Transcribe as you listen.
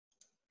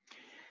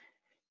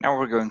Now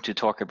we're going to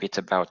talk a bit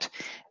about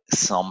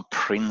some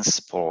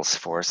principles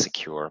for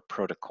secure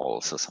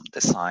protocols, so some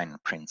design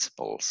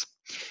principles.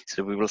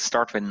 So we will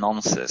start with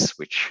nonces,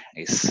 which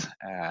is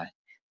an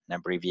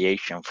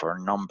abbreviation for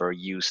number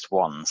used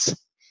once,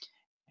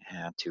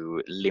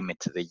 to limit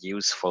the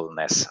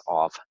usefulness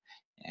of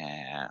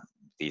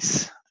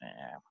these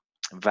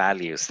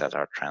values that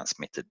are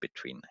transmitted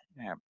between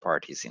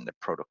parties in the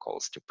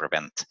protocols to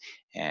prevent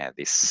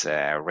this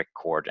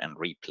record and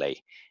replay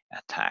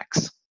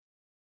attacks.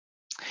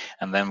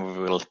 And then we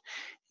will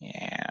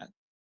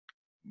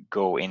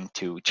go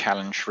into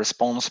challenge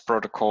response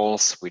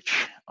protocols,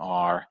 which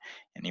are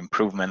an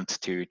improvement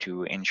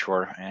to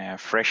ensure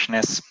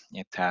freshness.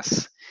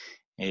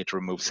 It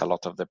removes a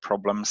lot of the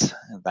problems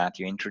that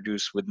you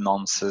introduce with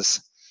nonces.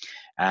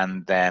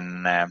 And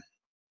then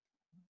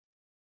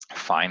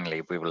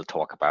finally, we will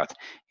talk about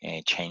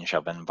a change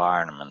of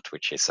environment,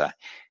 which is a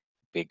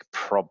big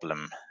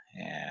problem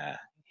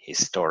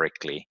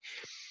historically.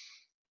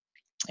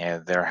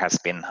 There has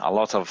been a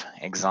lot of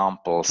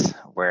examples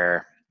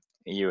where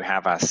you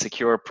have a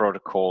secure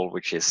protocol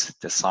which is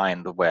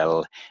designed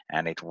well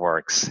and it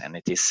works and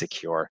it is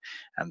secure,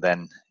 and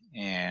then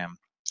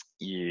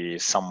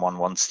someone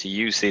wants to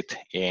use it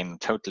in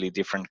totally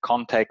different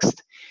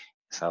context,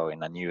 so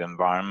in a new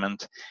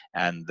environment,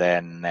 and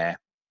then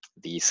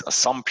these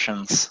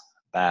assumptions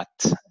that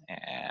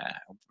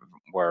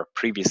were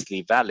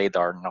previously valid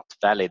are not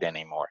valid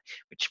anymore,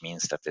 which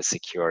means that the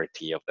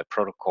security of the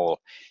protocol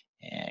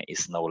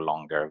is no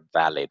longer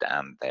valid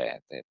and the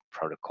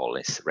protocol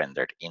is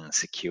rendered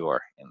insecure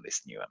in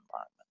this new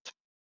environment.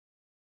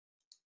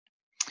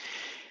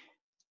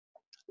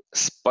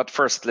 But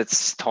first,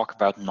 let's talk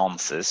about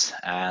nonces,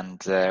 and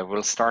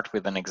we'll start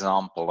with an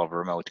example of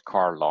remote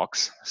car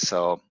locks.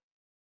 So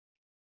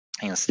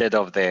instead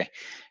of the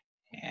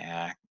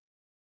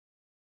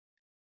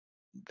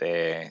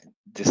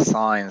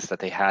designs that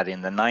they had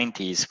in the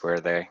 90s, where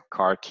the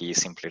car key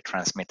simply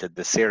transmitted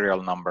the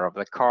serial number of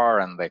the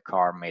car and the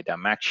car made a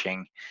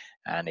matching,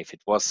 and if it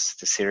was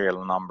the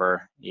serial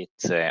number, it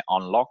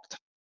unlocked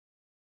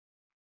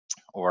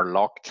or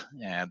locked,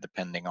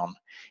 depending on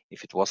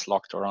if it was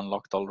locked or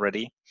unlocked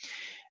already.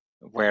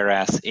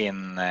 Whereas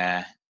in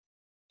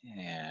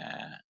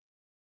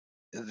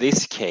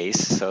this case,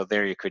 so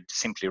there you could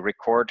simply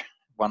record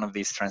one of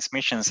these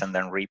transmissions and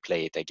then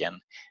replay it again,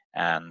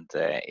 and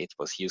it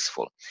was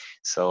useful.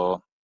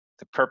 So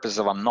the purpose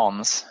of a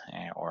nonce,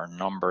 or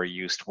number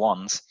used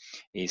once,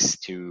 is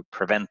to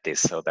prevent this,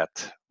 so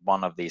that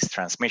one of these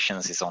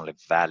transmissions is only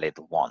valid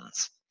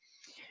once.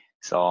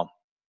 So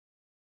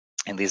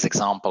in this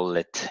example,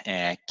 let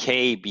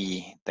K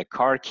be the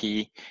car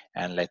key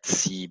and let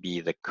C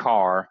be the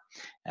car,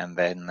 and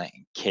then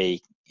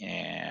K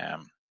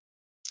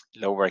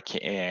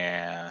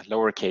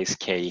lowercase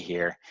k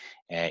here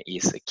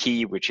is a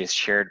key which is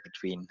shared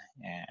between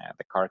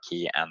the car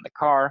key and the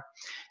car,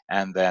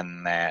 and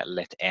then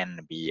let N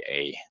be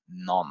a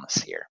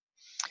nonce here.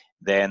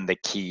 Then the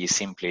key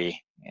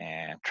simply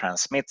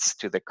transmits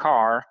to the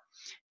car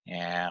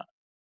an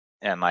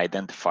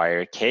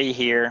identifier K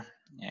here,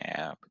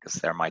 because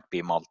there might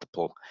be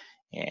multiple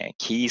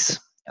keys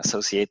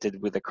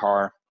associated with the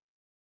car,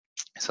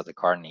 so the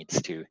car needs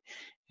to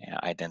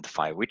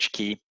identify which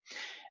key,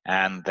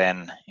 and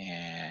then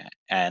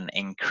an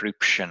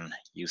encryption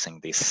using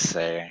this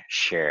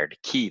shared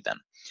key then.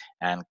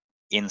 And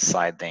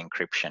inside the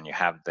encryption you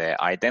have the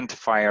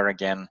identifier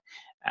again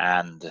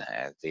and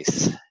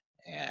this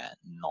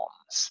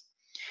nonce.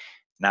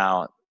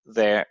 Now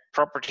the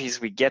properties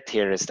we get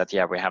here is that,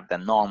 yeah, we have the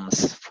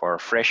nonce for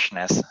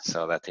freshness,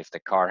 so that if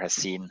the car has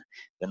seen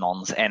the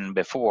nonce N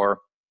before,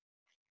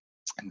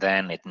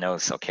 then it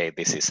knows, okay,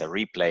 this is a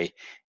replay.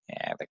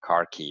 The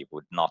car key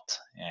would not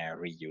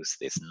reuse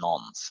this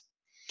nonce.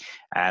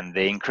 And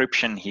the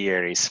encryption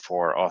here is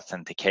for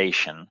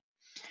authentication,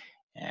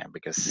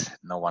 because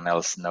no one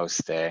else knows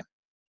the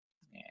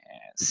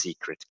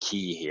secret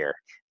key here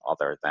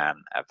other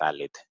than a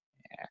valid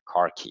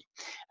car key.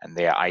 And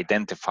the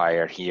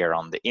identifier here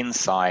on the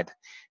inside,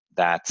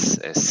 that's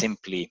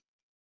simply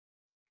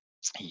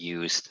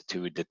used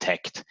to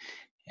detect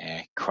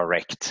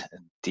correct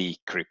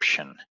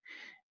decryption.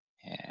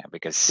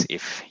 Because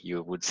if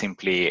you would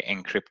simply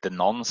encrypt the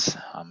nonce,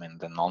 I mean,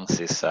 the nonce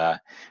is a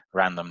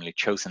randomly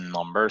chosen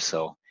number,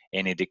 so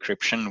any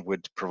decryption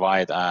would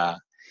provide a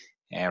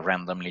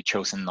randomly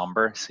chosen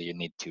number, so you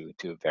need to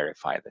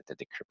verify that the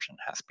decryption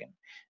has been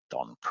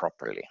done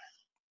properly.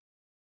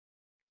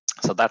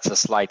 So that's a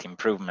slight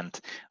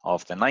improvement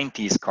of the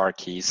 90s car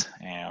keys.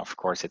 Of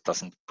course, it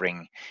doesn't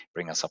bring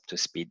us up to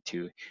speed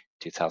to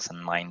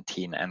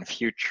 2019 and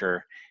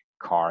future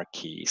car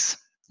keys,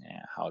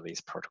 how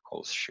these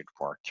protocols should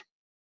work.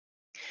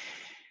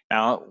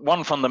 Now,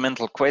 one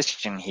fundamental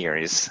question here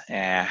is,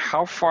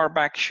 how far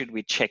back should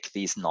we check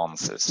these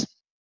nonces?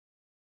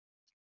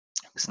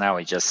 Because now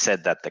we just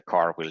said that the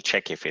car will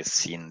check if it's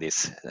seen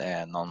this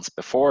nonce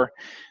before,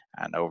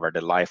 and over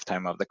the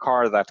lifetime of the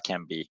car, that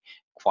can be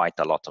quite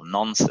a lot of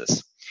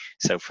nonces.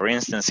 So for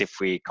instance, if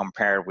we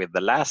compare with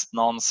the last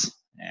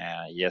nonce,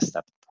 yes,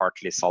 that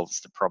partly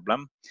solves the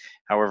problem.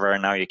 However,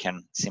 now you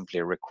can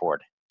simply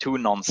record 2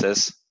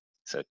 nonces,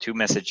 so 2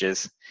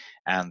 messages,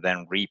 and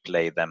then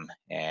replay them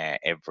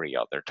every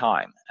other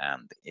time,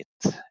 and it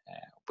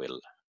will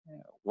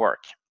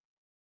work.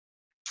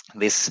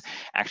 This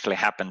actually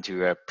happened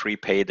to a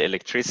prepaid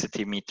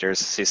electricity meters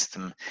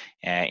system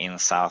in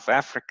South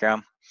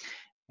Africa,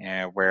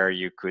 where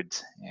you could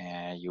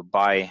you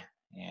buy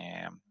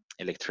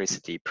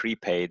electricity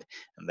prepaid,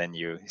 and then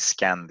you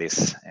scan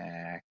this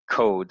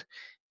code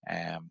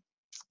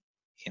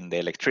in the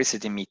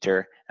electricity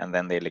meter, and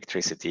then the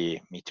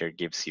electricity meter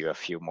gives you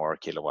a few more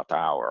kilowatt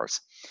hours.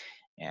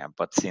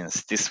 But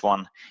since this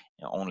one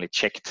only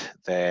checked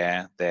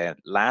the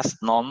last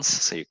nonce,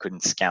 so you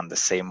couldn't scan the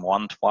same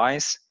one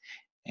twice,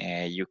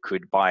 you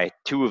could buy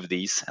 2 of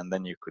these, and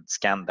then you could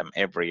scan them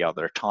every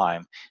other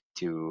time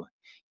to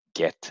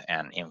get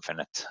an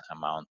infinite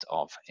amount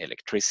of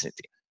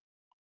electricity.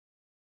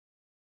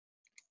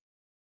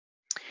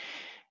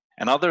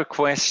 Another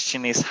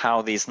question is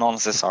how these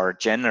nonces are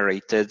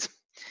generated,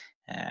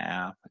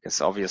 because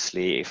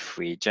obviously if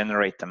we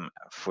generate them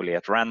fully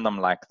at random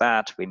like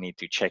that, we need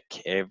to check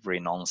every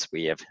nonce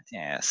we have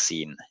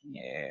seen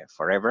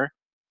forever.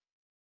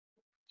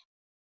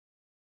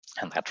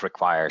 And that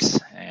requires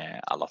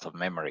a lot of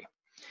memory.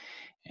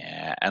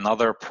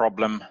 Another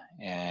problem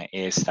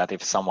is that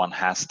if someone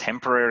has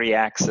temporary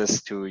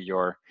access to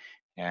your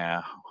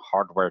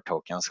hardware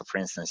token, so for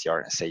instance,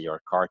 say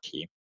your car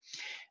key,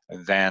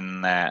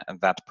 then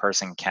that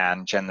person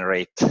can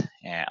generate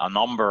a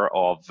number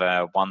of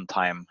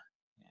one-time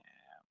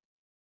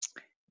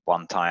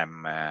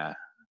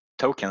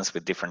tokens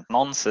with different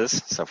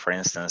nonces. So for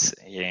instance,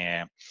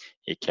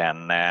 he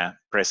can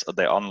press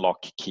the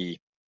unlock key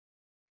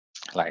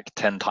like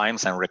 10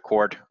 times and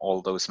record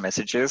all those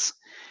messages,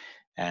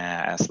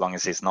 as long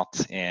as he's not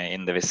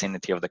in the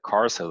vicinity of the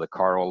car, so the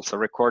car also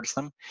records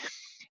them.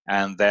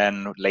 And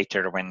then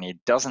later, when he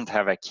doesn't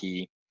have a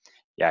key,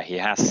 he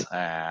has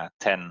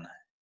 10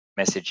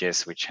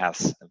 messages which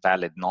has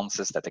valid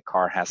nonces that the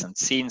car hasn't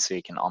seen, so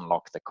he can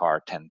unlock the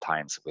car 10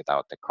 times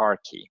without the car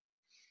key.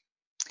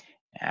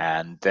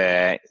 And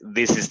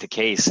this is the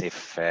case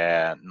if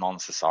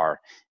nonces are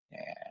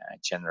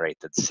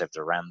generated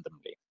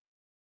pseudo-randomly.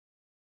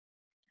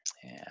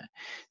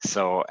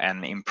 So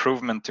an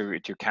improvement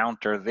to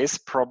counter this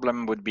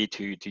problem would be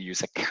to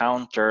use a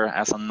counter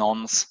as a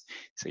nonce.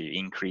 So you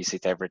increase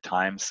it every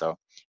time. So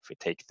if we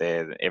take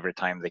every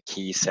time the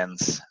key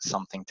sends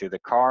something to the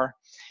car,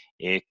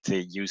 it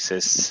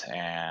uses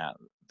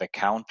the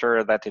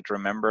counter that it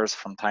remembers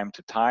from time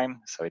to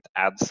time. So it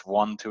adds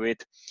 1 to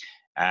it,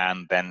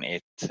 and then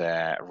it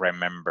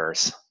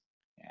remembers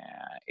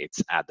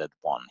its added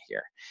 1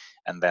 here.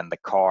 And then the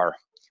car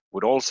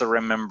would also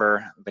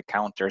remember the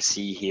counter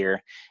C here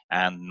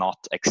and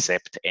not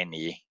accept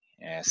any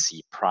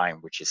C prime,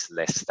 which is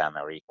less than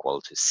or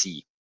equal to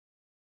C.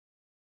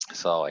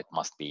 So it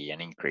must be an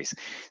increase.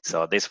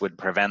 So this would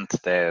prevent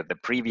the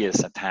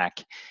previous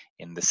attack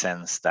in the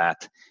sense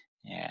that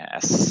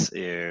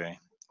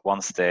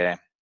once the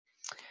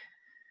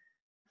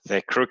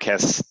crook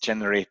has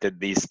generated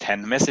these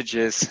 10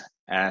 messages,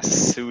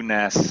 as soon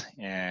as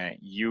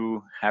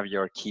you have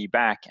your key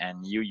back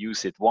and you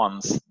use it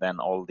once, then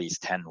all these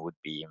 10 would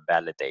be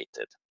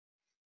invalidated.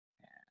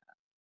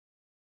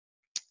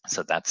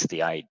 So that's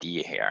the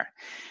idea here.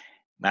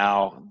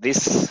 Now,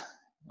 this,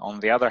 on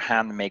the other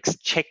hand, makes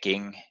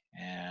checking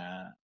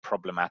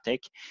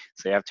problematic.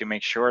 So you have to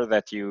make sure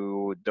that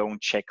you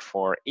don't check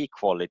for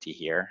equality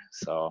here.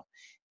 So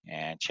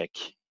check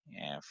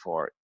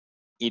for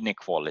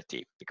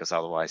inequality, because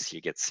otherwise you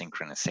get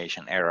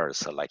synchronization errors.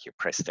 So like you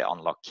press the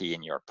unlock key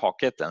in your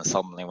pocket, and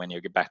suddenly when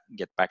you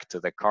get back to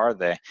the car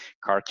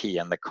key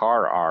and the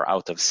car are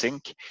out of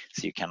sync,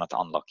 so you cannot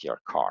unlock your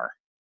car.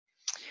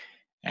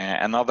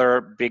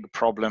 Another big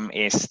problem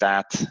is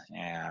that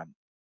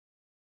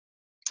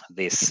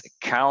this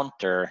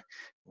counter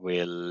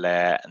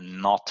will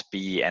not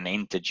be an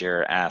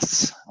integer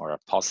or a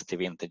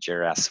positive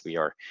integer as we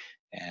are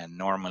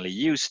normally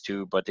used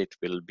to, but it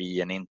will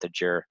be an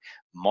integer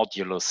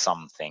modulo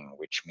something,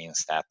 which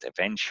means that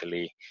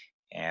eventually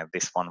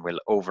this one will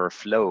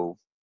overflow,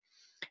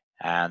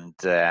 and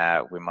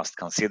we must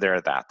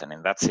consider that. And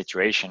in that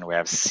situation, we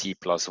have C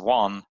plus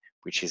 1,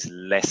 which is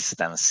less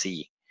than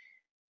C.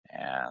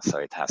 So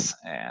it has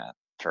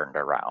turned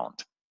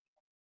around.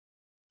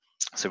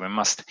 So we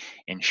must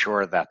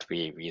ensure that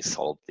we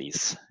solve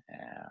these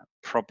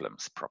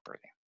problems properly.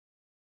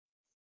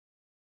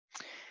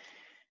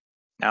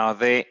 Now,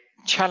 the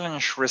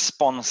challenge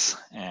response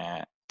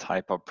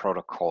type of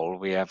protocol,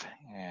 we have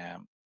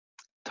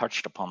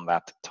touched upon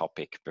that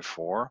topic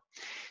before.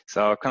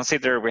 So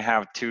consider we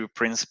have 2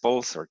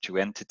 principals or 2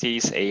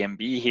 entities, A and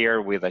B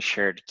here, with a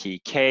shared key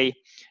K,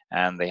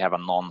 and they have a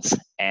nonce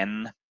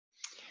N.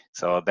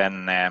 So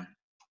then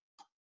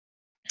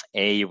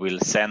A will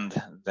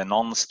send the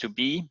nonce to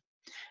B,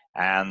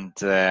 and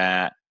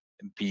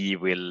B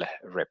will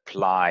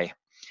reply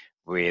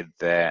with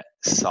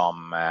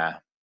some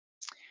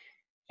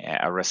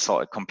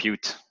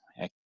compute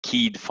a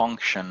keyed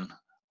function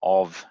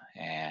of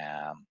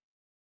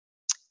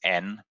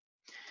n,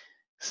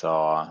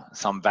 so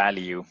some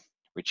value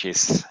which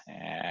is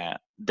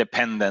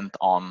dependent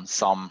on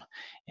some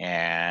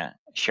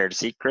shared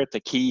secret, a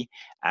key,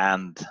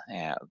 and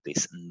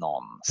these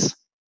nonce.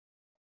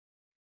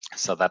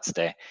 So that's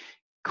the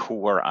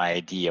core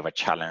idea of a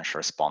challenge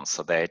response.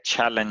 So the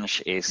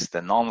challenge is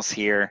the nonce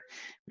here,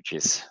 which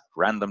is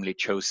randomly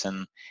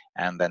chosen,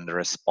 and then the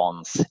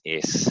response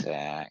is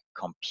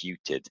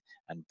computed,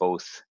 and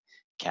both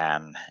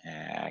can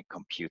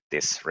compute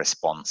this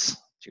response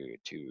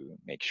to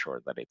make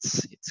sure that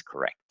it's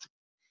correct.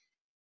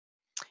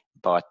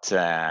 But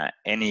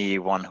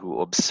anyone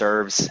who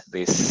observes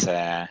this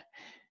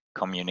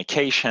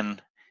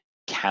communication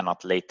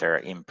cannot later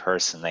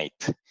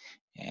impersonate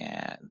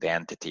the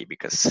entity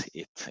because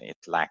it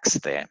lacks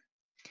the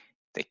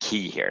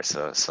key here.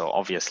 So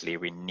obviously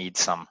we need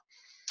some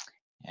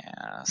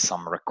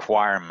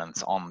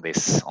requirements on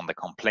the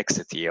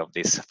complexity of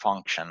this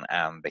function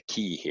and the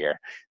key here,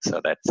 so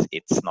that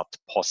it's not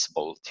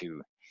possible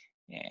to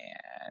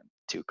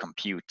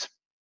compute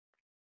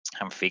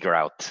and figure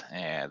out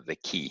the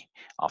key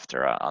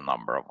after a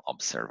number of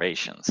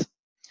observations.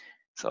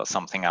 So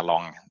something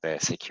along the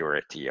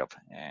security of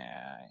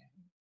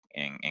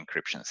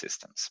encryption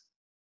systems.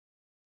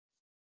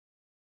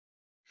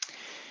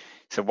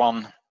 So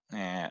one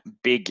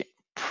big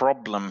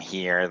problem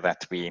here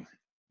that we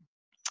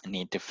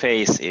need to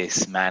face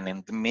is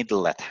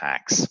man-in-the-middle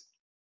attacks.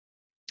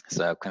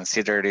 So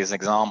consider this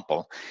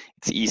example.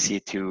 It's easy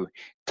to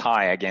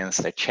tie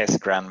against a chess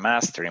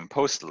grandmaster in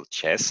postal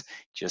chess.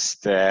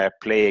 Just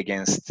play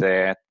against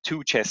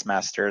two chess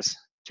masters,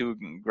 two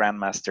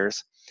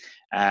grandmasters,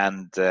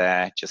 and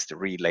just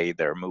relay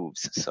their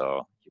moves.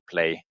 So you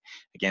play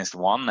against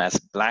one as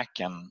black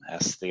and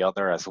as the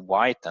other as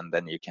white, and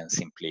then you can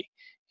simply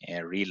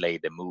relay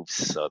the moves.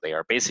 So they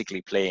are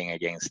basically playing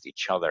against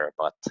each other,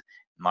 but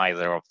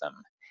neither of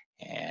them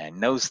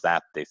knows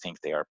that. They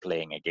think they are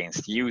playing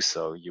against you,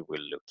 so you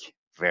will look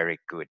very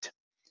good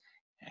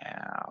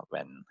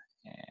when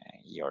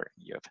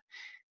you've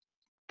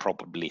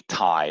probably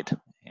tied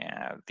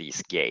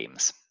these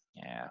games.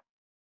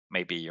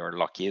 Maybe you're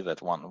lucky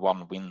that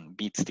one win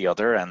beats the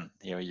other and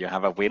you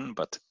have a win,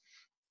 but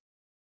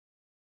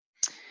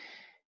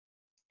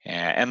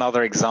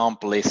another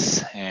example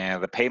is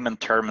the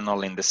payment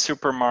terminal in the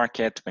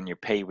supermarket when you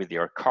pay with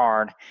your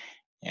card.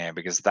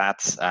 Because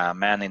that's a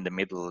man in the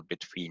middle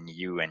between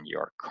you and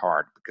your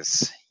card,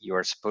 because you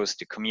are supposed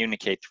to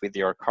communicate with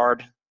your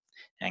card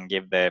and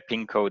give the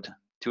PIN code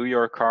to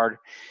your card,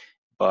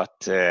 but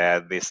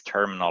this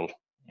terminal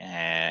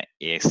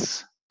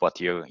is what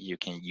you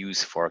can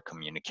use for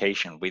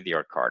communication with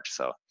your card.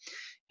 So,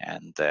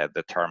 and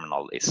the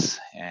terminal is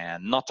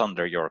not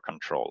under your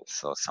control,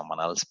 so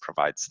someone else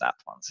provides that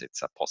one. So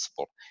it's a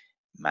possible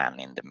man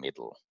in the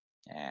middle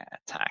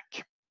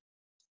attack.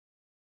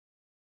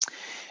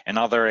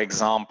 Another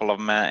example of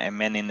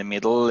men in the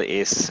middle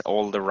is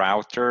all the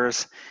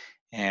routers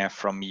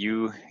from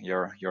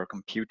your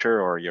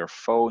computer or your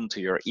phone to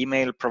your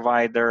email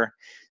provider.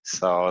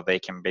 So they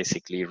can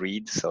basically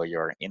read, so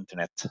your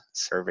internet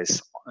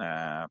service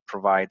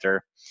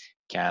provider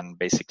can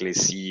basically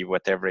see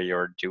whatever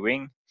you're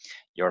doing.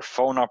 Your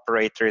phone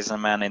operator is a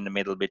man in the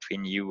middle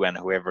between you and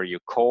whoever you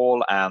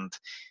call, and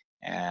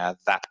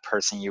that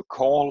person you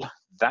call,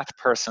 that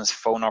person's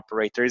phone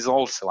operator is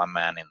also a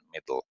man in the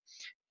middle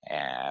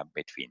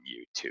between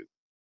you two.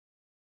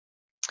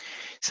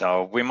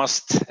 So we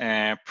must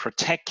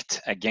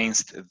protect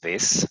against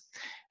this,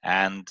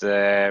 and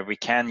we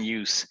can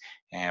use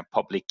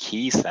public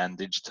keys and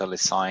digitally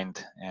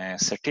signed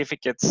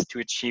certificates to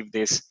achieve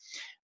this,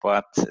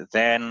 but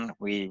then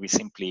we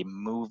simply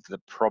move the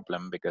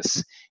problem,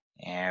 because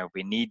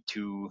we need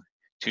to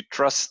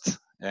trust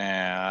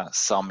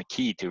some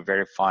key to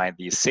verify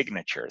these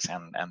signatures,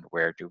 and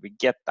where do we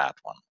get that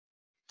one?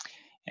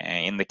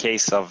 In the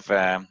case of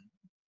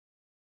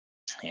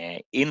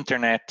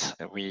internet,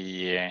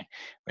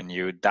 when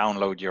you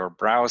download your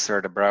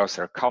browser, the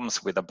browser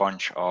comes with a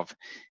bunch of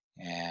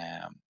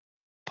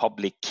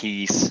public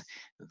keys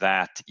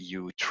that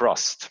you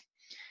trust,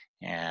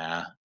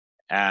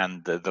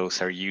 and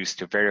those are used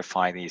to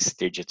verify these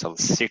digitally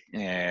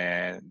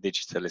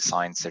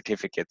signed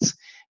certificates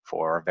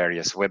for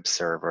various web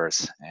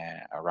servers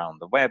around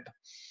the web.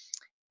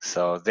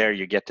 So there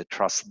you get the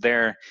trust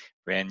there.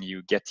 When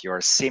you get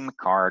your SIM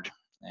card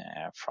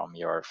from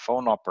your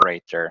phone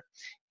operator,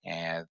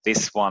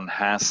 this one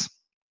has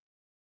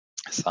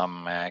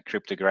some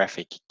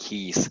cryptographic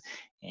keys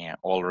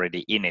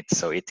already in it,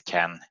 so it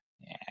can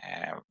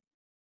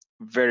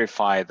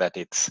verify that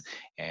it's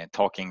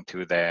talking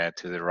to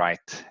the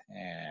right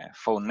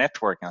phone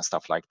network and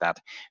stuff like that,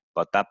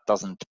 but that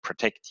doesn't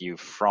protect you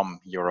from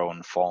your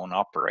own phone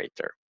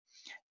operator.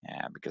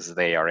 Because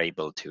they are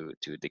able to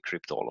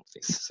decrypt all of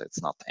this, so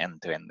it's not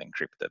end-to-end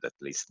encrypted, at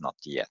least not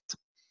yet.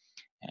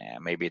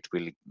 Maybe it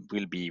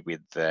will be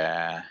with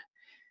 5G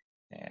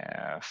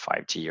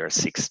or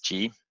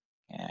 6G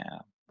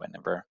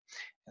whenever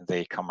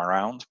they come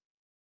around.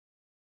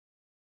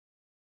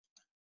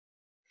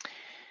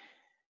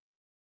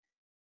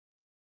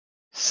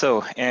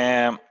 So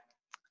a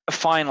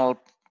final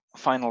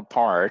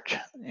part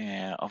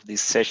of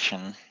this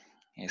session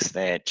is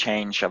the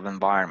change of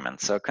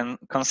environment. So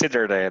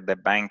consider the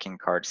banking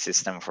card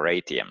system for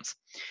ATMs.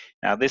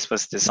 Now this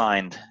was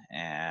designed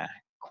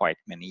quite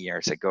many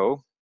years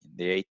ago in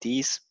the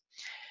 80s,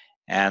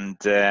 and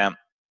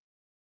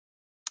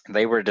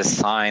they were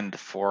designed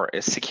for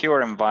a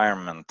secure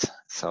environment.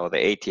 So the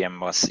ATM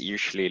was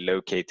usually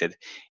located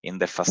in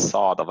the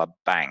facade of a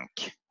bank,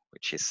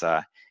 which is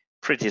a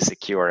pretty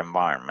secure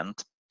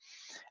environment.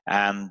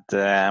 And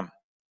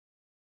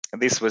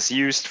this was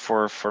used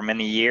for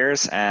many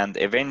years, and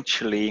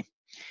eventually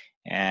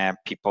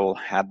people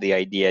had the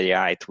idea,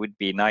 yeah, it would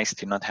be nice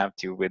to not have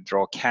to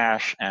withdraw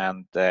cash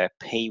and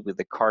pay with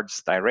the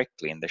cards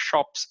directly in the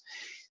shops.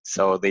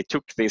 So they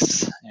took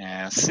this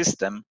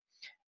system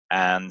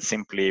and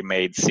simply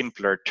made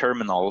simpler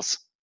terminals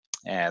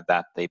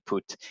that they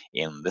put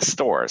in the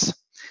stores.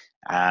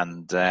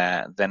 And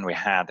then we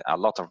had a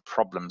lot of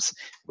problems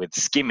with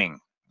skimming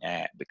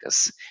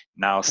because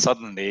now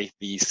suddenly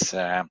these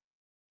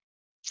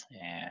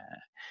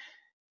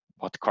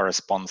what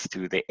corresponds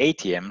to the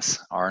ATMs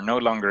are no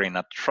longer in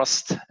a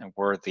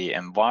trustworthy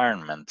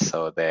environment.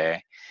 So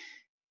the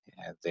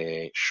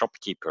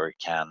shopkeeper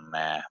can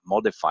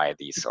modify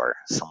these, or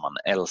someone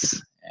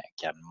else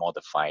can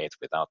modify it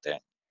without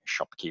the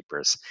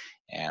shopkeeper's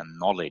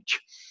knowledge.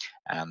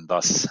 And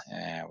thus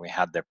we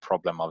had the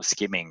problem of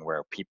skimming,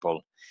 where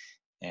people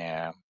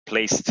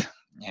placed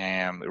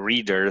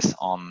readers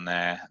on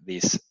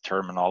these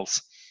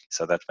terminals,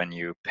 so that when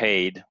you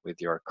paid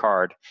with your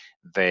card,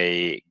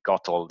 they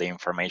got all the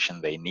information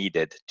they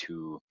needed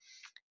to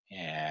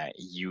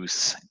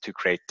use to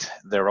create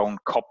their own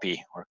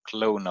copy or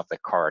clone of the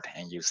card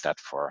and use that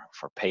for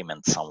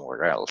payment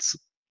somewhere else.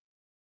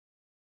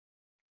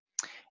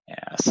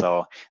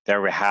 So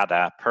there we had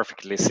a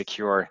perfectly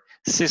secure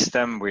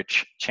system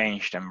which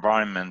changed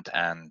environment,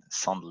 and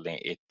suddenly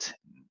it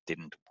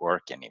didn't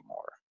work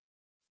anymore.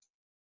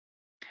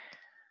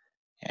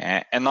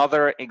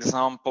 Another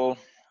example,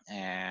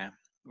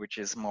 which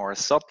is more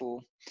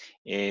subtle,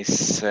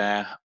 is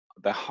the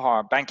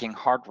banking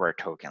hardware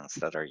tokens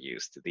that are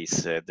used,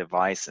 these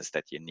devices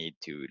that you need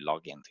to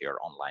log into your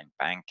online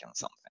bank and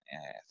something,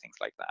 things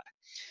like that.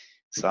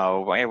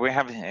 So we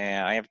have,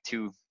 I have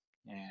two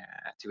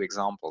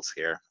examples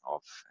here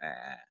of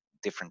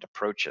different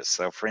approaches.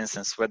 So for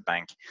instance,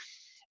 Swedbank,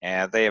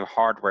 they have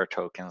hardware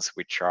tokens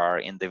which are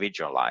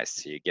individualized.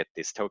 So you get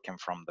this token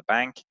from the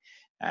bank,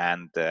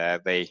 and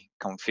they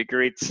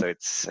configure it so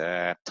it's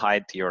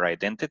tied to your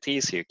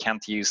identity, so you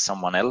can't use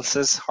someone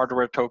else's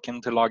hardware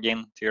token to log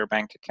in to your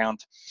bank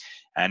account.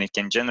 And it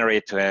can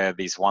generate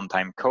these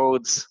one-time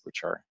codes,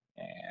 which are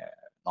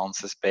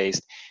nonsense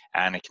based,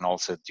 and it can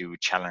also do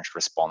challenge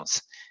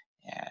response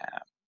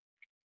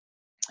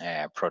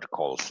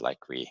protocols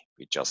like we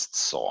just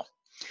saw.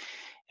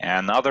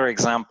 Another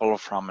example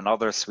from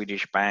another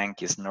Swedish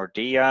bank is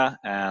Nordea,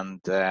 and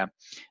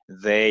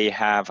they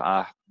have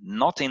a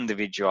not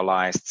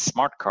individualized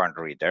smart card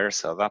reader.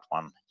 So that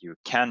one, you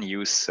can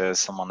use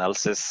someone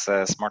else's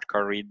smart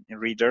card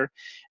reader,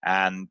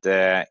 and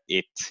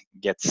it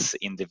gets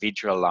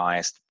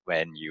individualized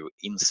when you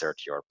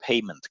insert your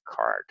payment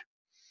card.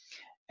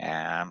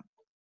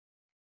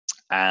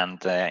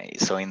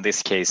 So in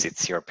this case,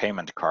 it's your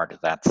payment card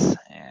that's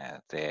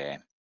the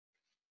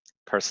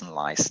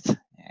personalized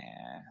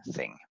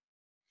thing.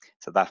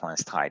 So that one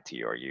is tied to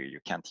you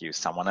can't use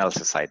someone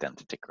else's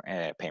identity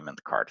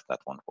payment card. That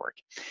won't work.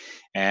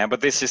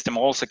 But this system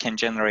also can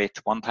generate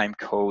one-time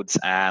codes,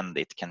 and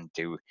it can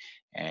do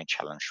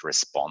challenge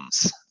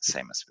response,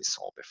 same as we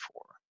saw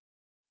before.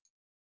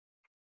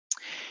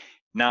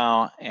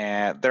 Now,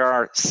 there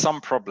are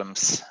some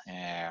problems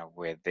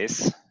with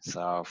this.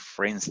 So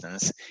for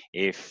instance,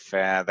 if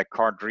the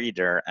card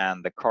reader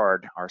and the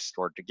card are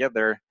stored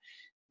together,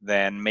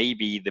 then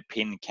maybe the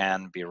PIN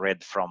can be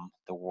read from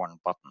the worn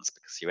buttons,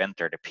 because you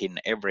enter the PIN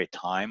every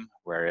time,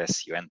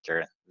 whereas you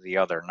enter the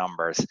other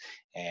numbers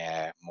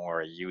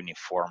more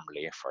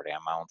uniformly for the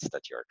amounts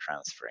that you're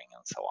transferring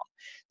and so on.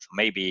 So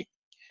maybe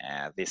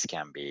this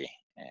can be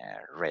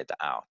read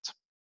out.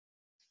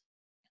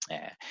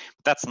 But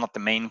that's not the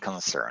main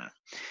concern.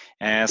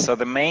 So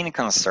the main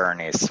concern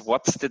is,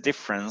 what's the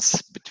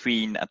difference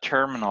between a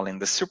terminal in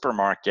the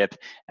supermarket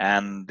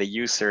and the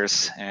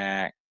user's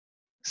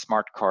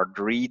smart card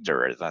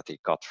reader that he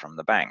got from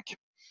the bank?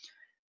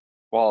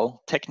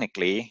 Well,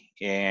 technically,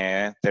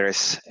 there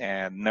is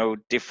no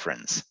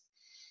difference.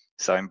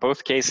 So in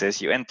both cases,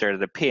 you enter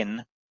the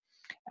PIN,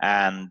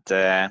 and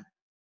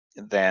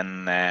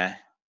then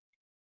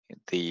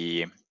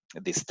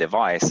this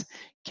device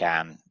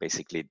can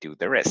basically do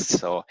the rest.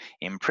 So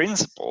in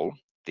principle,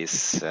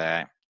 this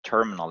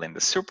terminal in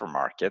the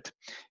supermarket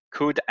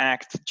could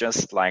act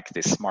just like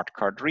this smart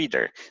card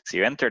reader. So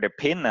you enter the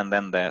PIN, and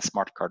then the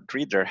smart card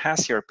reader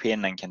has your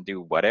PIN and can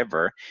do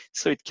whatever.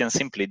 So it can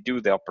simply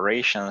do the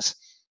operations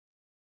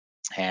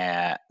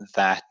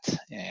that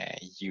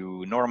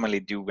you normally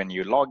do when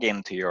you log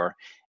into your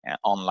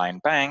online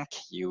bank.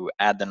 You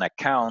add an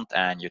account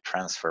and you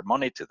transfer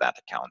money to that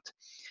account.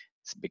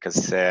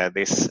 because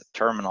this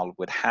terminal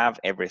would have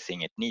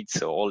everything it needs.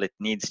 So all it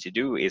needs to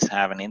do is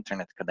have an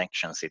internet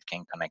connection so it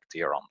can connect to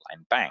your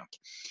online bank.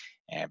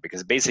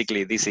 Because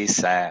basically this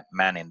is a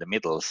man in the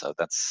middle, so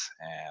that's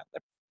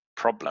the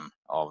problem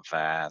of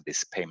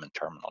this payment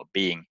terminal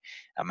being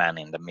a man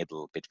in the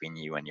middle between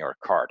you and your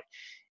card.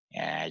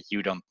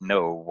 You don't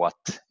know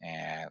what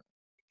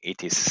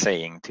it is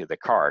saying to the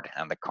card,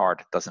 and the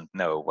card doesn't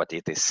know what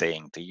it is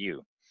saying to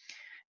you.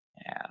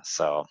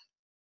 So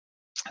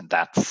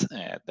that's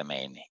the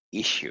main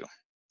issue.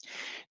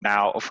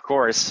 Now, of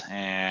course,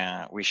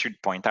 we should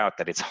point out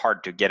that it's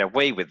hard to get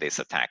away with this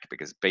attack,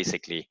 because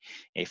basically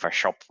if a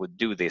shop would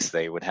do this,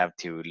 they would have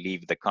to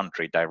leave the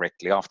country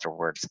directly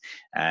afterwards,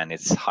 and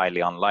it's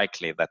highly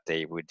unlikely that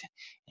they would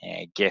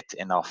get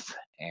enough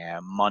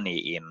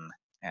money in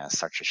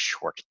such a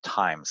short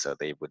time so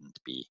they wouldn't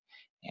be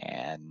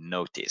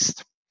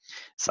noticed.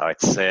 So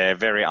it's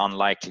very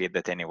unlikely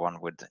that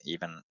anyone would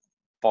even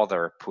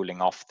bother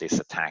pulling off this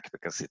attack,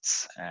 because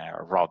it's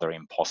rather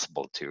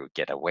impossible to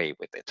get away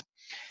with it.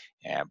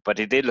 But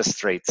it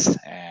illustrates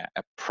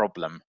a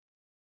problem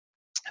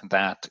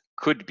that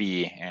could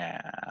be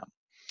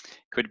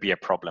a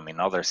problem in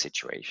other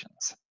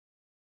situations.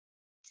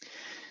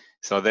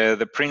 So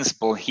the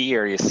principle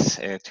here is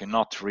to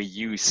not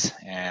reuse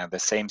the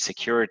same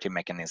security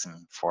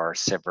mechanism for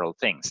several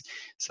things.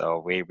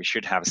 So we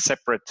should have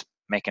separate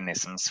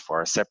mechanisms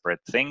for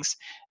separate things,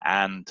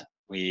 and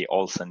we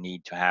also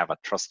need to have a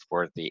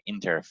trustworthy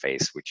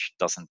interface which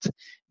doesn't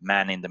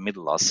man in the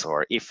middle us,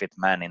 or if it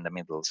man in the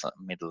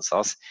middles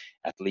us,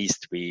 at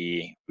least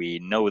we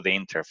know the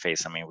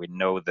interface. I mean, we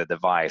know the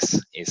device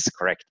is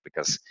correct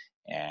because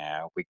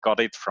we got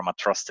it from a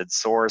trusted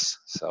source.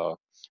 So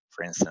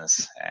for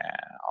instance,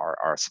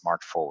 our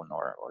smartphone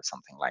or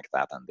something like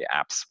that, and the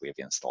apps we've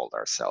installed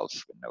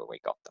ourselves, we know we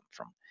got them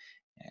from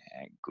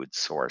good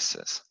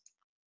sources.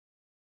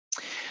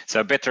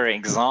 So a better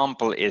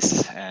example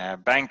is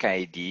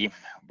BankID,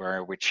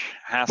 which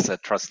has a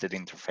trusted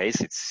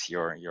interface. It's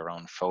your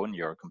own phone,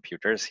 your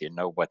computers. You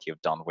know what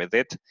you've done with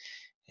it.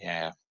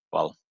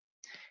 Well,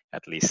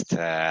 at least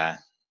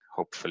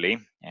hopefully,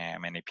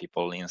 many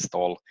people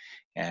install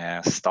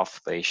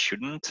stuff they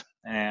shouldn't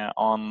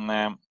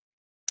on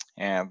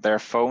their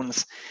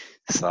phones.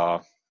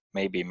 So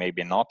maybe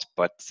not,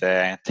 but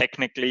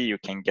technically you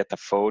can get a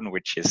phone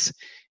which is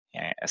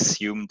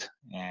assumed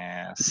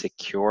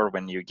secure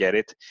when you get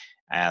it,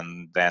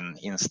 and then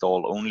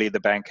install only the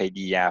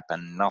BankID app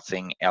and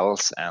nothing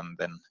else, and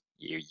then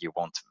you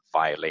won't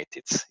violate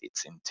its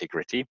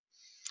integrity.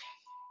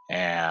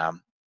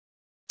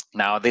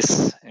 Now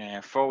this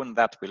phone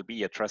that will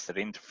be a trusted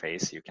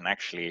interface, you can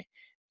actually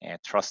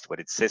trust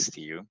what it says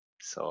to you,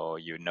 so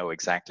you know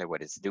exactly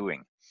what it's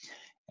doing.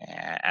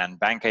 And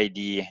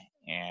BankID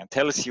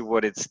tells you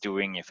what it's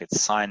doing, if it's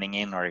signing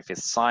in or if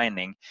it's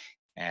signing.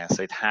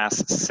 So it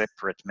has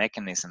separate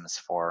mechanisms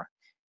for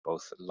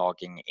both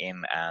logging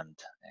in and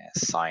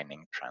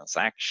signing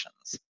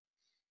transactions,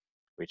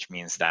 which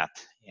means that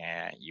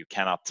you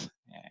cannot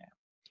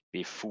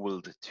be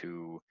fooled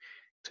to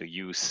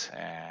use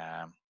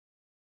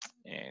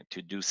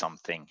to do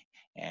something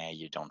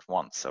you don't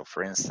want. So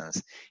for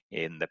instance,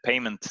 in the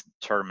payment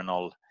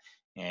terminal,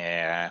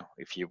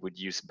 if you would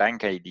use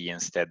BankID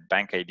instead,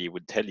 BankID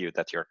would tell you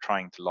that you're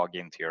trying to log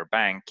into your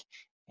bank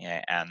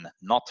and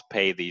not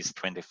pay these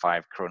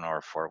 25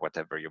 kronor for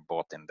whatever you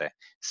bought in the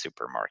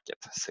supermarket.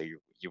 So you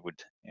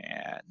would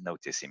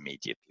notice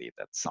immediately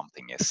that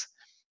something is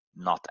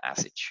not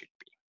as it should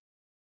be.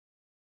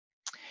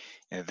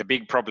 The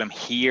big problem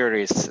here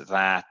is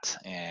that,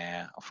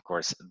 of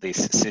course,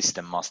 this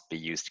system must be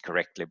used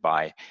correctly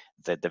by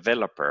the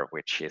developer,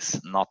 which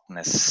is not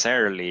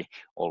necessarily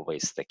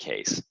always the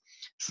case.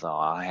 So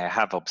I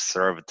have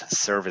observed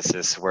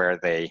services where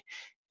they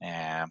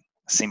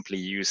simply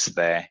use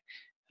the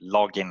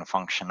login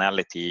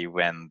functionality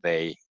when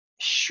they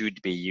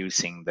should be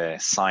using the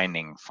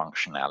signing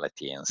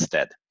functionality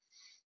instead,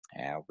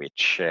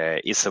 which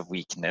is a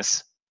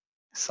weakness.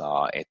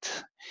 So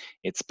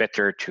it's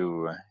better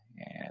to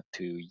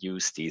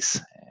use these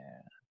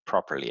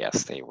properly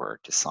as they were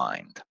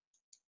designed.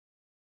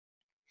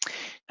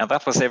 Now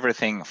that was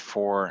everything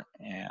for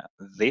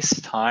this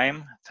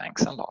time.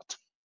 Thanks a lot.